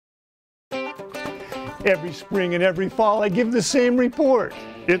Every spring and every fall I give the same report.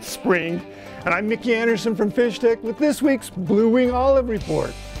 It's spring, and I'm Mickey Anderson from Fish Tech with this week's Blue Wing Olive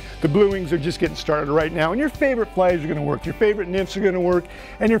Report. The blue wings are just getting started right now, and your favorite flies are going to work, your favorite nymphs are going to work,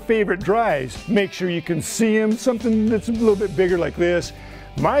 and your favorite dries. Make sure you can see them, something that's a little bit bigger like this.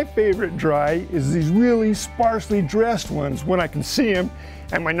 My favorite dry is these really sparsely dressed ones when I can see them,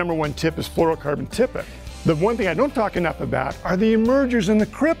 and my number one tip is fluorocarbon tippet. The one thing I don't talk enough about are the emergers and the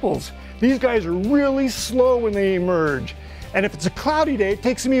cripples. These guys are really slow when they emerge. And if it's a cloudy day, it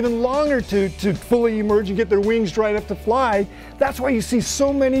takes them even longer to fully emerge and get their wings dried up to fly. That's why you see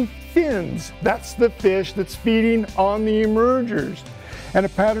so many fins. That's the fish that's feeding on the emergers. And a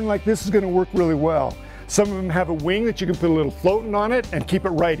pattern like this is going to work really well. Some of them have a wing that you can put a little floating on it and keep it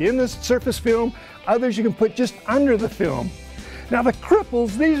right in the surface film. Others you can put just under the film. Now the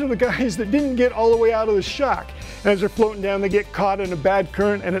cripples, these are the guys that didn't get all the way out of the shock. And as they're floating down, they get caught in a bad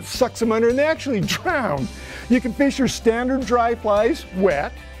current and it sucks them under and they actually drown. You can fish your standard dry flies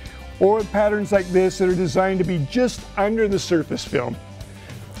wet, or patterns like this that are designed to be just under the surface film.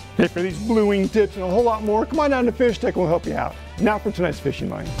 Hey, for these blue wing tips and a whole lot more, come on down to Fish Tech and we'll help you out. Now for tonight's fishing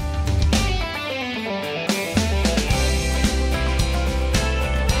line.